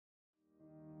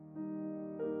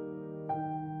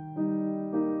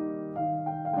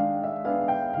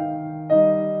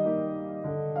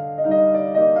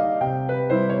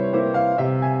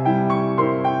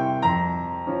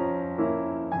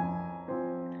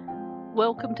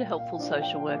Welcome to Helpful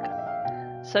Social Work.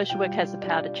 Social work has the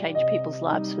power to change people's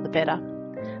lives for the better.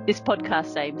 This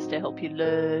podcast aims to help you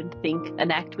learn, think, and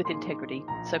act with integrity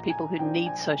so people who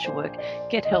need social work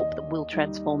get help that will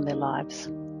transform their lives.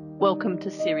 Welcome to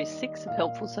Series 6 of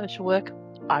Helpful Social Work.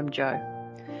 I'm Jo.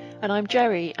 And I'm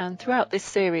Jerry, and throughout this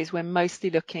series we're mostly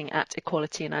looking at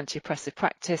equality and anti-oppressive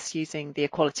practice using the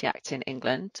Equality Act in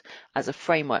England as a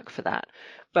framework for that.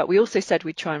 But we also said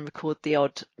we'd try and record the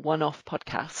odd one-off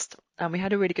podcast. And we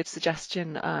had a really good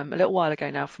suggestion a little while ago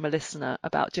now from a listener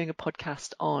about doing a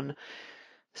podcast on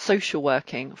social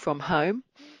working from home.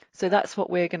 So that's what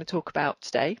we're going to talk about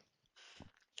today.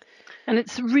 And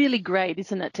it's really great,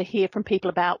 isn't it, to hear from people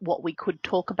about what we could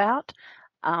talk about.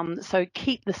 So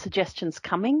keep the suggestions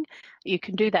coming. You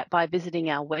can do that by visiting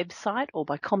our website or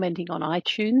by commenting on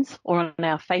iTunes or on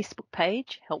our Facebook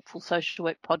page, Helpful Social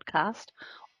Work Podcast,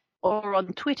 or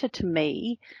on Twitter to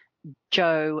me,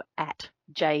 Jo at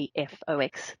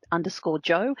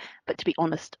JFOX_Jo. But to be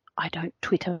honest, I don't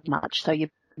Twitter much, so you're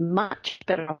much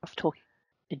better off talking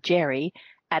to Jerry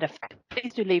at Effect.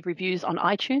 Please do leave reviews on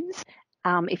iTunes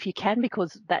if you can,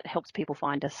 because that helps people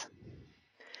find us.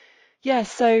 Yeah,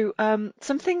 so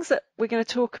some things that we're going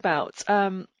to talk about.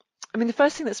 The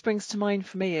first thing that springs to mind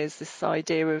for me is this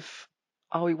idea of,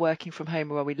 are we working from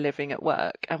home or are we living at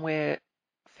work? And we're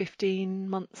 15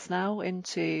 months now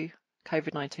into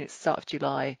COVID-19. It's the start of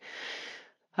July.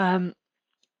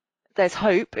 There's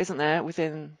hope, isn't there,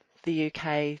 within the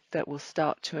UK that will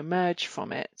start to emerge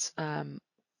from it.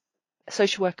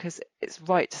 Social workers, it's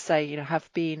right to say, have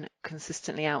been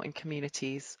consistently out in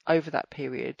communities over that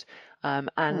period,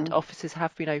 and offices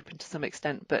have been open to some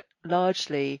extent, but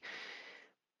largely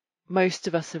most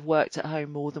of us have worked at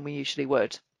home more than we usually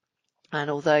would. And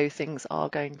although things are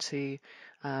going to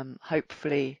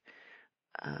hopefully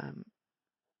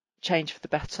change for the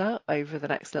better over the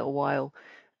next little while,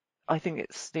 I think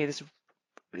it's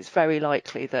very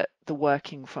likely that the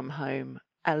working from home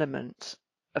element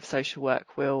of social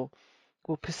work will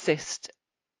persist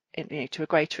to a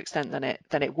greater extent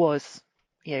than it was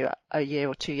a year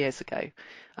or 2 years ago,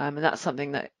 and that's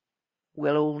something that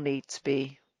we'll all need to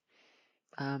be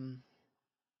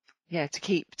to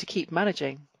keep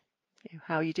managing.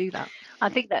 How you do that. I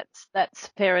think that's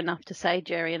fair enough to say,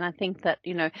 Jerry. And I think that,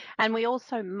 and we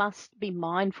also must be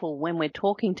mindful when we're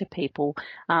talking to people,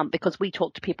 because we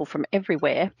talk to people from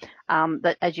everywhere,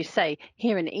 that, as you say,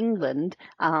 here in England,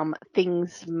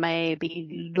 things may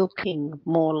be looking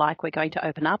more like we're going to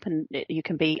open up, and you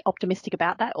can be optimistic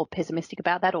about that or pessimistic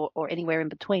about that or anywhere in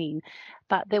between.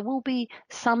 But there will be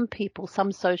some people,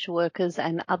 some social workers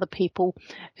and other people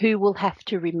who will have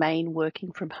to remain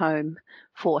working from home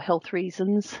for health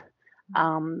reasons,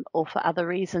 or for other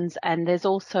reasons. And there's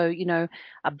also,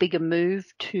 a bigger move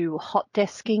to hot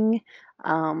desking,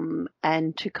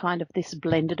 and to kind of this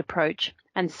blended approach.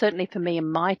 And certainly for me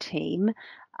and my team,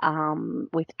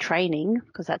 with training,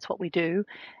 because that's what we do,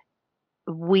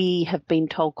 we have been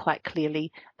told quite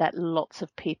clearly that lots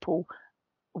of people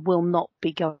will not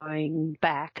be going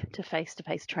back to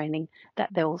face-to-face training, that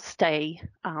they'll stay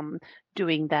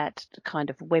doing that kind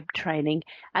of web training.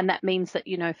 And that means that,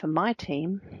 for my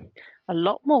team, a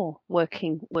lot more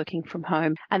working from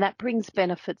home, and that brings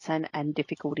benefits and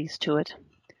difficulties to it.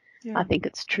 Yeah. I think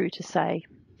it's true to say.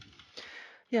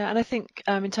 Yeah, and I think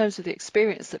in terms of the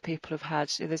experience that people have had,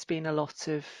 there's been a lot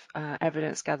of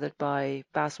evidence gathered by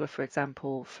BASWA, for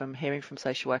example, from hearing from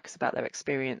social workers about their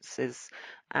experiences,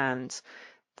 and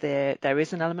there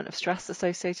is an element of stress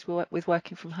associated with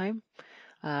working from home.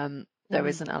 There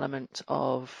is an element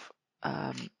of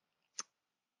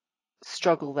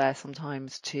struggle there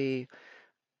sometimes to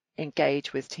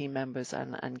engage with team members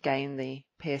and gain the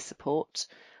peer support.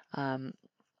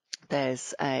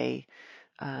 There's a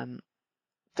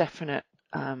definite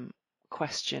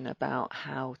question about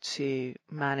how to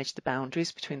manage the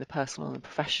boundaries between the personal and the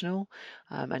professional,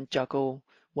 and juggle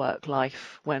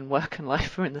work-life when work and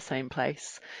life are in the same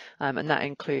place, and that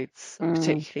includes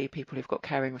particularly people who've got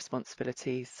caring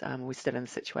responsibilities. We're still in a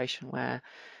situation where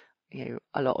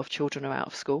a lot of children are out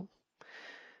of school,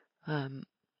 and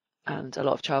a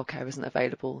lot of childcare isn't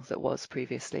available that was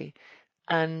previously.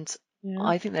 And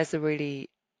I think there's a really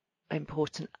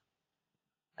important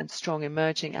and strong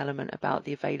emerging element about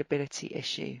the availability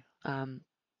issue,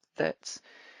 that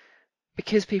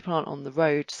because people aren't on the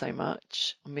road so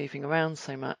much, moving around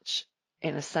so much,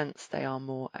 in a sense they are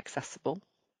more accessible.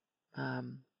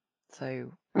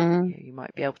 So you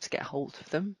might be able to get hold of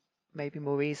them maybe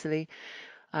more easily.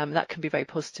 That can be very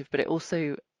positive, but it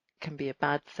also can be a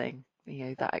bad thing,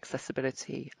 that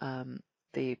accessibility,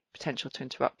 the potential to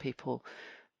interrupt people,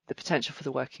 the potential for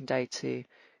the working day to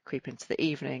creep into the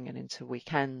evening and into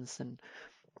weekends, and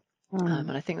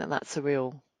I think that that's a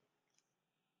real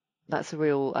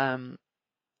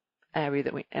area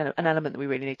that an element that we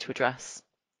really need to address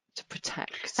to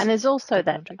protect. And there's also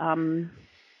that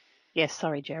yes,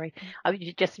 sorry, Jerry.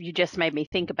 You just made me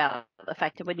think about the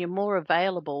fact that when you're more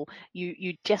available,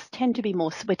 you just tend to be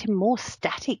more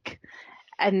static.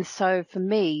 And so for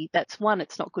me, that's one,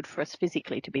 it's not good for us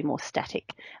physically to be more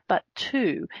static. But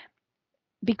two,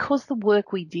 because the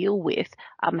work we deal with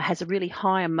has a really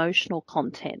high emotional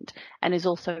content and is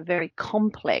also very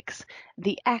complex,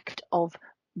 the act of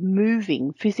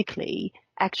moving physically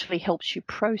actually helps you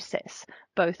process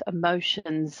both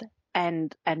emotions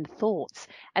and thoughts.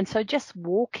 And so just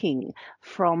walking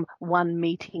from one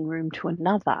meeting room to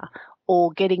another,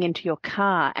 or getting into your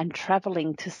car and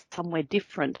traveling to somewhere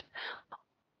different,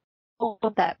 all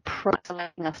of that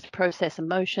allowing us to process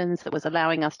emotions, that was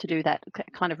allowing us to do that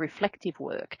kind of reflective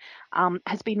work,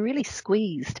 has been really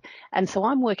squeezed. And so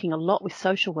I'm working a lot with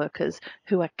social workers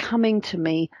who are coming to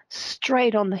me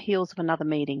straight on the heels of another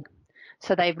meeting.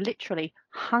 So they've literally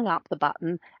hung up the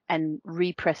button and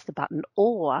repressed the button,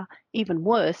 or even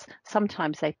worse,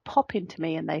 sometimes they pop into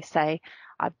me and they say,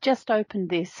 I've just opened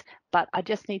this, but I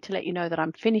just need to let you know that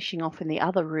I'm finishing off in the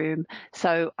other room.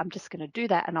 So I'm just going to do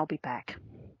that and I'll be back.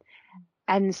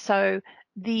 And so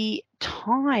the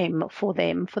time for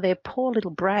them, for their poor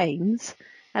little brains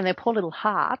and their poor little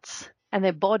hearts and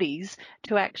their bodies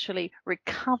to actually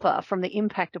recover from the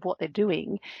impact of what they're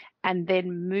doing and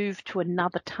then move to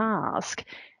another task,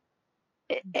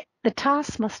 the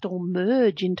tasks must all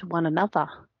merge into one another.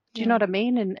 Do you know what I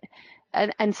mean?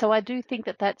 And so I do think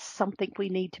that that's something we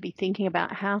need to be thinking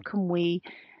about. How can we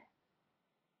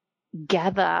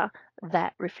gather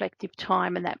that reflective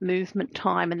time and that movement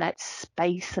time and that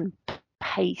space and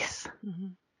pace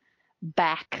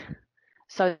back,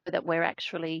 so that we're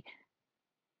actually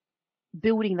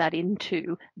building that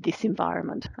into this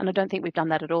environment? And I don't think we've done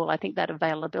that at all. I think that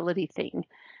availability thing,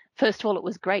 first of all, it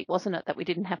was great, wasn't it, that we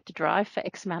didn't have to drive for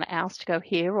X amount of hours to go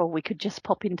here, or we could just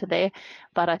pop into there.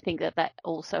 But I think that that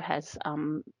also has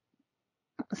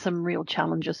some real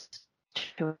challenges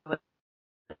to it.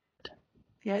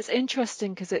 Yeah, it's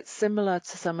interesting because it's similar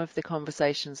to some of the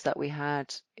conversations that we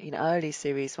had in early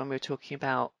series when we were talking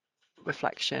about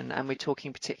reflection, and we're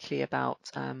talking particularly about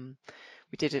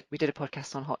we did a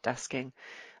podcast on hot desking,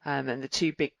 and the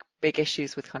two big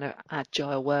issues with kind of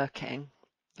agile working,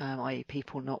 i.e.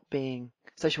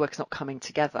 social workers not coming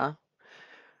together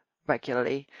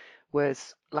regularly,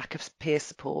 was lack of peer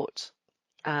support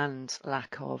and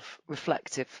lack of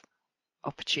reflective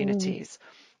opportunities.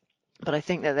 But I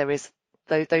think that there is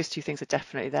those two things are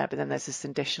definitely there, but then there's this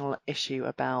additional issue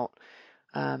about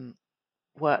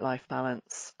work-life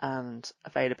balance and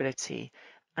availability,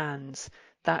 and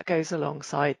that goes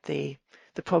alongside the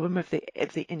problem of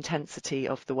the intensity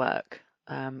of the work.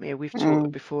 We've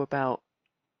talked before about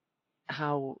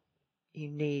how you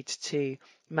need to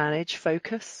manage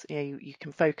focus. You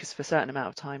can focus for a certain amount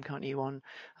of time, can't you,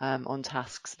 on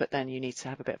tasks, but then you need to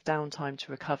have a bit of downtime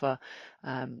to recover.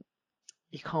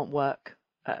 You can't work.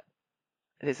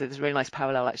 There's a really nice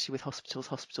parallel actually with hospitals.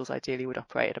 Hospitals ideally would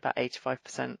operate at about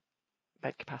 85%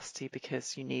 bed capacity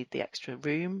because you need the extra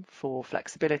room for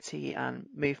flexibility and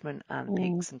movement and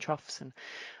peaks and troughs.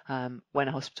 And when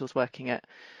a hospital's working at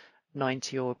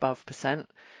 90 or above percent,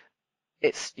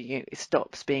 it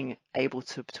stops being able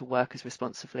to work as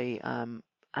responsively and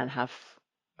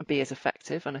be as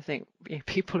effective. And I think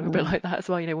people are a bit like that as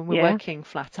well. When we're working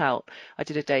flat out, I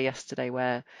did a day yesterday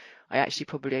where I actually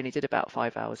probably only did about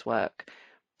 5 hours work,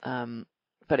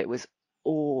 but it was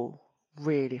all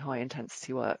really high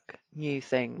intensity work, new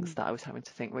things that I was having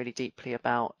to think really deeply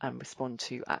about and respond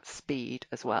to at speed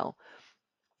as well.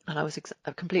 And I was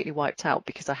completely wiped out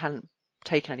because I hadn't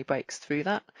taken any breaks through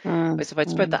that. Whereas if I'd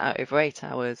spread that out over 8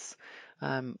 hours,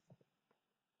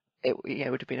 it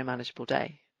would have been a manageable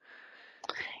day.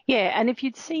 Yeah, and if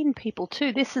you'd seen people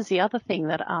too, this is the other thing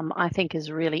that I think is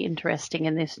really interesting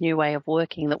in this new way of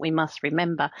working that we must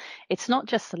remember. It's not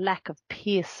just the lack of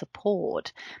peer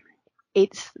support,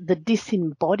 it's the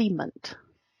disembodiment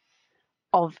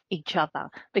of each other,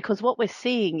 because what we're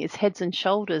seeing is heads and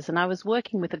shoulders. And I was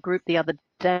working with a group the other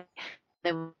day,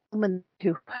 there was a woman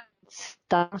who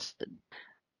started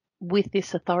with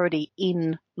this authority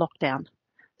in lockdown.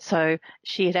 So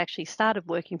she had actually started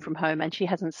working from home and she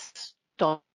hasn't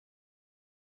stopped.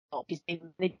 She's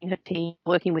been managing her team,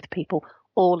 working with people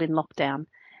all in lockdown.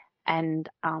 And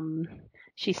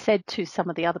she said to some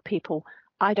of the other people,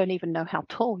 I don't even know how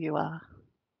tall you are.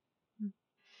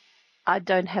 I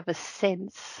don't have a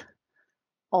sense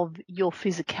of your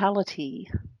physicality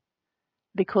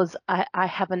because I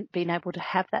haven't been able to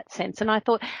have that sense. And I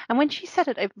thought, and when she said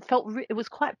it, it was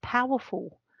quite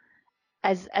powerful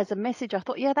as a message. I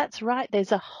thought, yeah, that's right.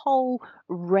 There's a whole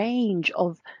range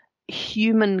of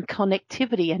human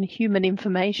connectivity and human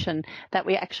information that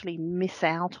we actually miss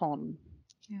out on.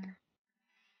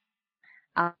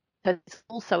 Yeah. But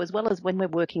also, as well as when we're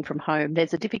working from home,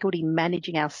 there's a difficulty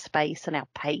managing our space and our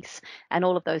pace and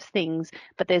all of those things.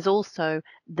 But there's also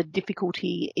the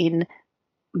difficulty in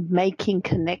making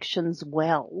connections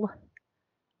well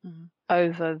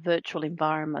over virtual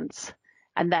environments.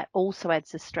 And that also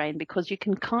adds a strain, because you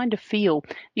can kind of feel,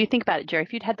 you think about it, Jerry,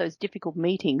 if you'd had those difficult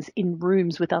meetings in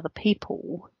rooms with other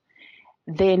people,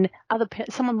 then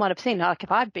someone might have seen, like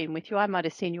if I'd been with you, I might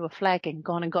have seen you a flag and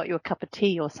gone and got you a cup of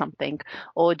tea or something,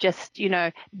 or just,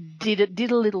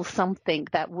 did a little something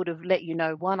that would have let you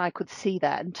know, one, I could see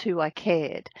that, and two, I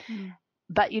cared.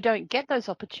 But you don't get those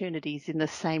opportunities in the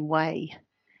same way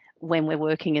when we're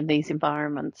working in these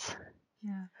environments.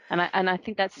 Yeah. And I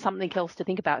think that's something else to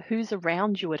think about. Who's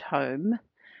around you at home,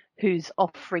 who's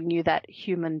offering you that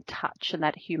human touch and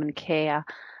that human care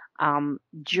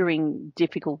during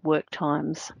difficult work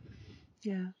times.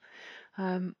 Yeah.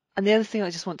 And the other thing I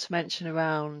just want to mention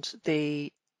around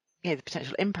the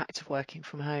potential impact of working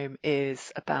from home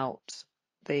is about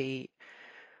the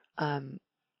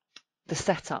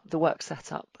setup, the work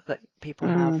setup that people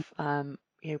have.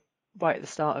 Right at the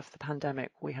start of the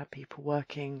pandemic, we had people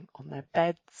working on their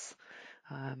beds,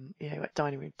 at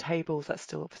dining room tables. That's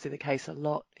still obviously the case a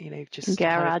lot, just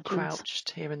kind of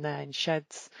crouched here and there in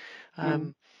sheds.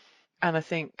 And I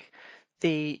think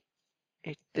the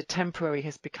temporary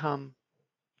has become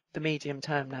the medium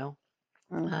term now.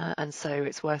 And so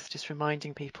it's worth just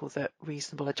reminding people that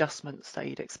reasonable adjustments that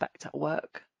you'd expect at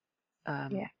work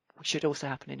should also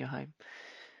happen in your home.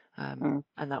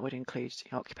 And that would include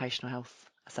occupational health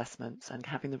assessments and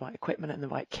having the right equipment and the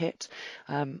right kit.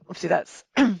 Obviously that's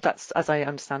as I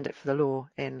understand it for the law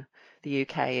in the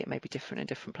UK. It may be different in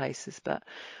different places, but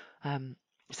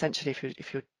essentially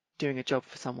if you're doing a job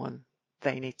for someone,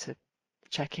 they need to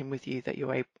check in with you that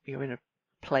you're in a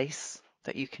place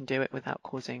that you can do it without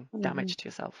causing damage to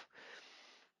yourself.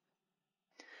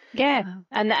 Yeah,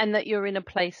 and that you're in a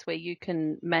place where you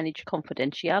can manage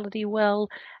confidentiality well,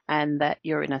 and that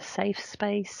you're in a safe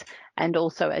space, and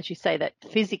also, as you say, that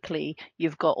physically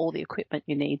you've got all the equipment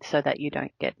you need so that you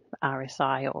don't get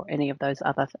RSI or any of those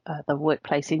other the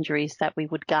workplace injuries that we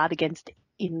would guard against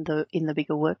in the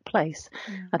bigger workplace.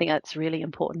 I think that's really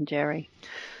important, Jerry.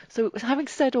 So having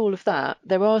said all of that,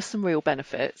 there are some real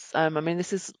benefits.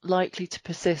 This is likely to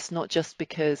persist, not just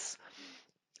because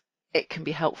it can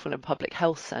be helpful in a public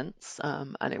health sense,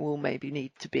 and it will maybe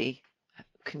need to be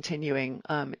continuing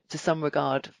to some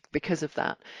regard because of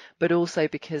that, but also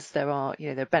because there are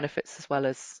benefits as well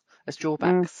as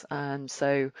drawbacks. And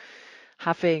so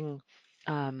having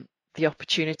the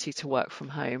opportunity to work from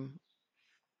home,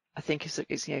 I think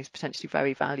is potentially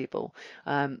very valuable,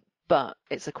 but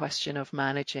it's a question of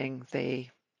managing the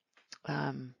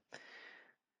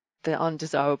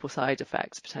undesirable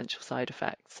potential side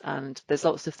effects. And there's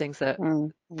lots of things that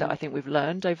I think we've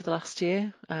learned over the last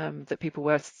year, that people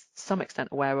were to some extent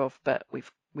aware of, but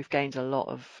we've gained a lot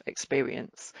of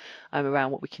experience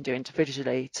around what we can do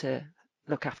individually to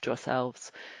look after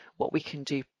ourselves, what we can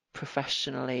do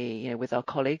professionally, with our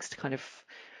colleagues to kind of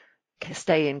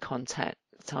stay in contact,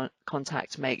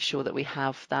 make sure that we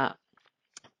have that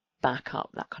backup,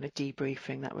 that kind of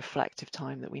debriefing, that reflective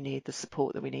time that we need, the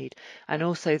support that we need, and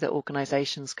also that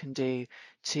organisations can do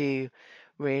to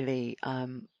really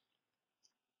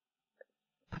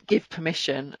give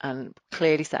permission and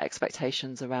clearly set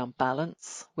expectations around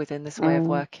balance within this way of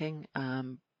working,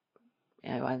 and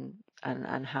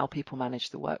how people manage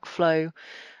the workflow,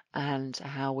 and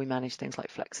how we manage things like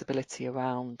flexibility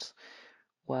around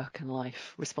work and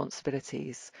life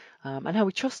responsibilities, and how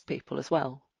we trust people as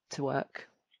well to work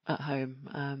at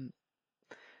home.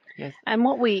 Yes. And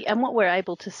what we're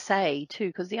able to say too,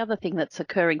 because the other thing that's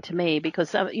occurring to me,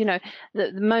 because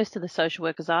most of the social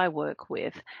workers I work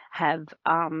with have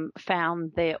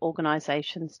found their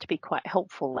organisations to be quite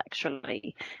helpful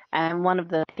actually. And one of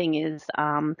the thing is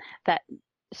that.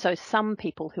 So some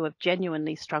people who have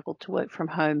genuinely struggled to work from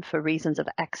home for reasons of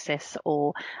access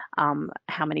or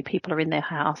how many people are in their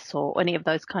house or any of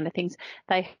those kind of things,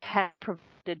 they have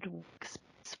provided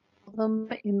workspace for them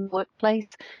in the workplace,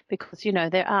 because,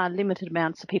 there are limited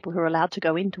amounts of people who are allowed to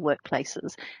go into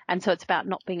workplaces. And so it's about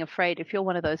not being afraid. If you're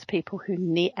one of those people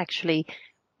who actually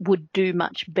would do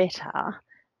much better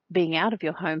being out of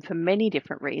your home for many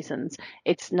different reasons,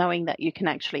 it's knowing that you can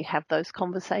actually have those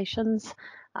conversations,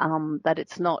 that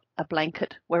it's not a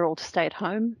blanket, we're all to stay at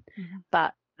home,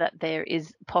 but that there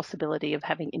is possibility of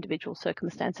having individual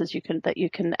circumstances that you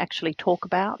can actually talk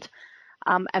about.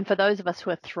 And for those of us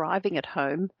who are thriving at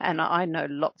home, and I know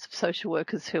lots of social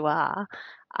workers who are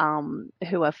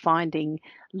finding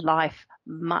life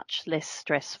much less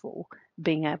stressful,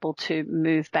 being able to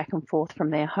move back and forth from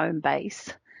their home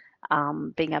base,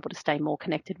 being able to stay more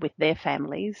connected with their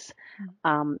families,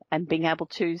 and being able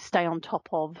to stay on top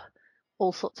of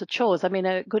all sorts of chores. I mean,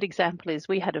 a good example is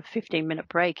we had a 15-minute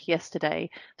break yesterday,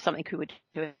 something we would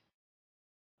do,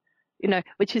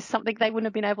 which is something they wouldn't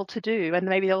have been able to do, and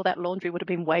maybe all that laundry would have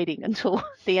been waiting until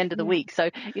the end of the week. So,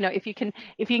 if you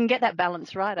can get that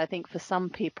balance right, I think for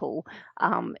some people,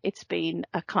 it's been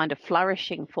a kind of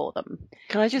flourishing for them.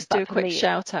 Can I just do a quick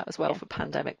shout out as well for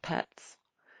Pandemic Pets?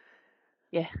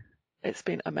 Yeah. It's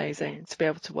been amazing to be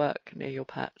able to work near your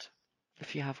pet,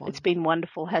 if you have one. It's been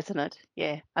wonderful, hasn't it?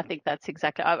 Yeah, I think that's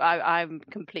exactly. I'm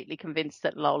completely convinced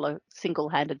that Lola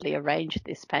single-handedly arranged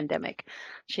this pandemic.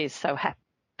 She's so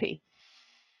happy.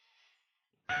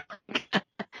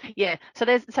 Yeah, so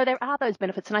there are those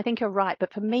benefits, and I think you're right.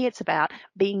 But for me, it's about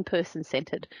being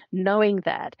person-centered, knowing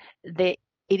that it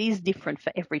is different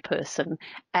for every person.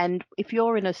 And if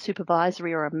you're in a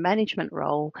supervisory or a management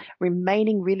role,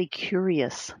 remaining really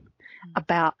curious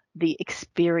about the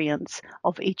experience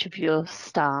of each of your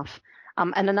staff.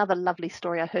 And another lovely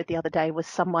story I heard the other day was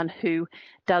someone who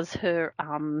does her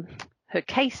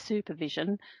case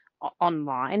supervision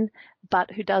online,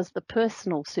 but who does the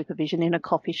personal supervision in a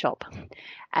coffee shop.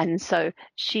 And so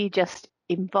she just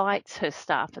invites her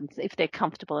staff, and if they're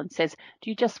comfortable, and says,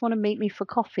 "Do you just want to meet me for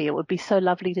coffee? It would be so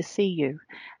lovely to see you."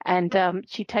 And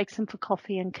she takes them for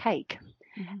coffee and cake.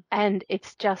 Mm-hmm. And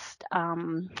it's just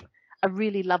a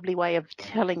really lovely way of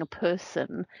telling a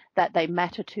person that they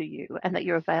matter to you and that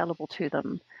you're available to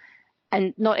them.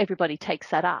 And not everybody takes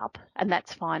that up, and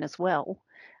that's fine as well.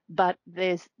 But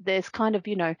there's kind of,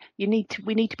 we need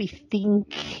to be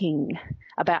thinking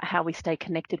about how we stay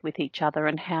connected with each other,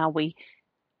 and how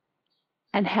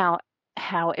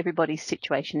everybody's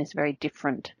situation is very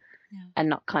different, and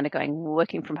not kind of going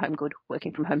working from home good,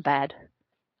 working from home bad.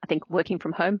 I think working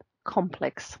from home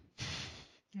complex.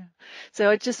 Yeah. So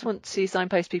I just want to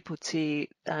signpost people to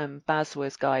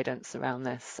BASWA's guidance around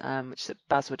this, which is at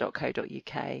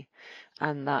baswa.co.uk,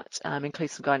 and that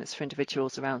includes some guidance for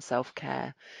individuals around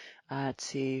self-care,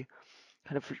 to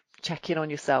kind of check in on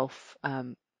yourself,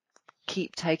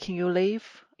 keep taking your leave.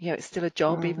 It's still a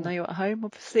job, even though you're at home,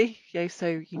 obviously.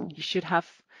 So you should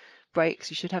have breaks,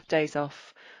 you should have days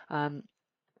off. Trying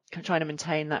to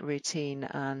maintain that routine,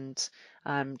 and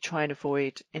try and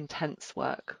avoid intense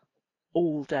work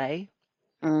all day,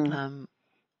 or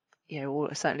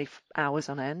certainly hours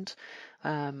on end.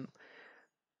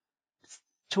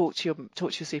 Talk to your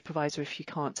supervisor if you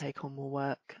can't take on more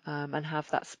work, and have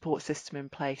that support system in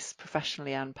place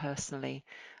professionally and personally,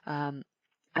 and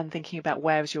thinking about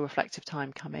where is your reflective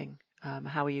time coming,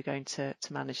 how are you going to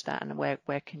manage that, and where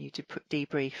can you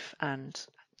debrief and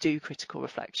do critical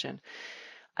reflection.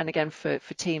 And again, for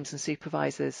teams and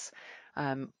supervisors,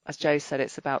 as Jo said,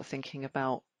 it's about thinking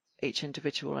about each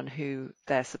individual and who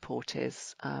their support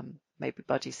is, maybe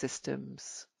buddy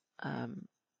systems,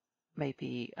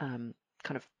 maybe kind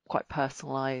of quite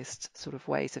personalised sort of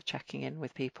ways of checking in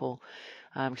with people,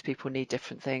 because people need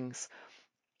different things,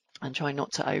 and try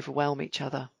not to overwhelm each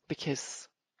other, because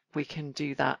we can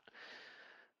do that.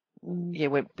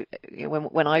 When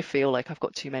I feel like I've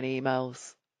got too many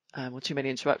emails, or too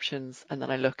many interruptions, and then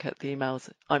I look at the emails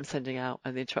I'm sending out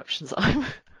and the interruptions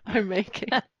I'm making.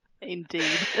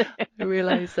 Indeed. I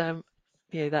realise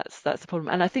that's the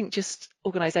problem. And I think just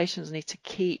organisations need to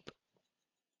keep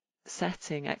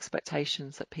setting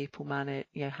expectations that people manage,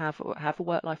 have a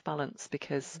work-life balance,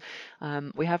 because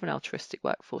we have an altruistic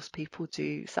workforce. People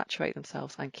do saturate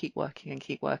themselves and keep working,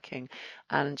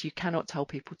 and you cannot tell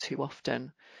people too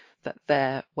often that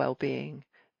their well-being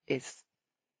is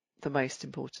the most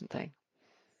important thing.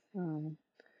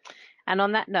 And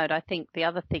on that note, I think the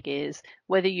other thing is,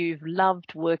 whether you've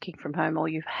loved working from home or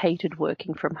you've hated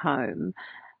working from home,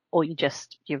 or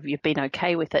you've been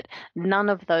okay with it, none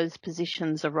of those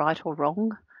positions are right or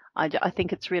wrong. I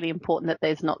think it's really important that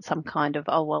there's not some kind of,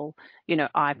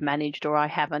 I've managed or I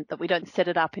haven't, that we don't set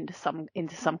it up into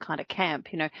some kind of camp.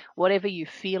 Whatever you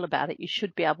feel about it, you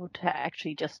should be able to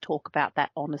actually just talk about that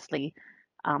honestly,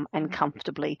 and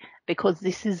comfortably, because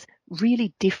this is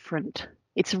really different.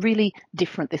 It's really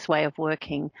different, this way of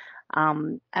working.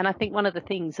 And I think one of the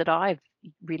things that I've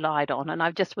relied on, and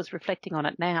I just was reflecting on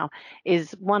it now,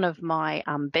 is one of my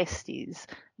besties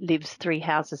lives 3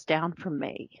 houses down from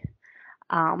me.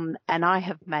 And I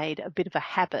have made a bit of a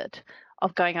habit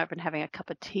of going over and having a cup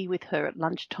of tea with her at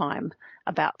lunchtime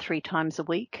about 3 times a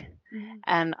week.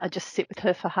 And I just sit with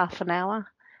her for half an hour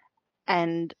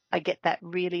and I get that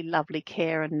really lovely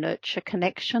care and nurture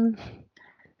connection.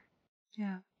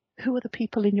 Yeah. Who are the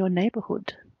people in your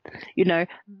neighborhood,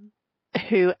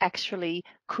 who actually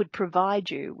could provide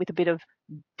you with a bit of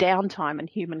downtime and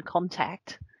human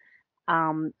contact,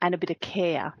 and a bit of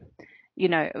care?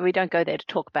 We don't go there to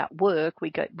talk about work.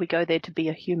 We go there to be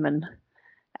a human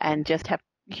and just have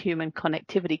human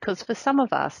connectivity, because for some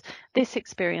of us this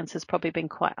experience has probably been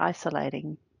quite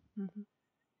isolating.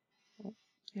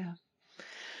 Yeah.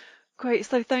 Great.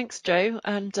 So thanks, Jo.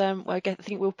 And I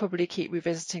think we'll probably keep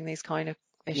revisiting these kind of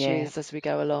issues as we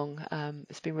go along.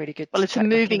 It's been really good to it's a check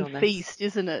back in moving on this. feast,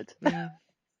 isn't it? Yeah.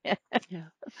 Yeah.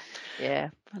 Yeah.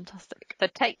 Fantastic. So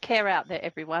take care out there,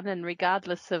 everyone, and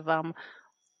regardless of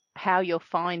how you're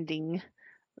finding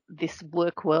this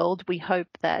work world, we hope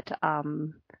that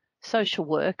social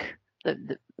work that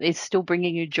is still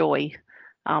bringing you joy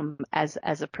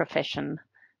as a profession,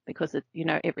 because it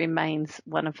remains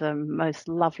one of the most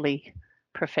lovely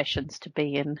professions to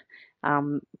be in,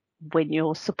 when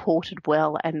you're supported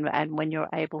well and when you're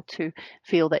able to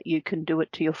feel that you can do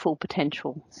it to your full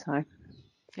potential. So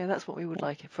yeah, that's what we would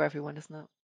like it for everyone, isn't it?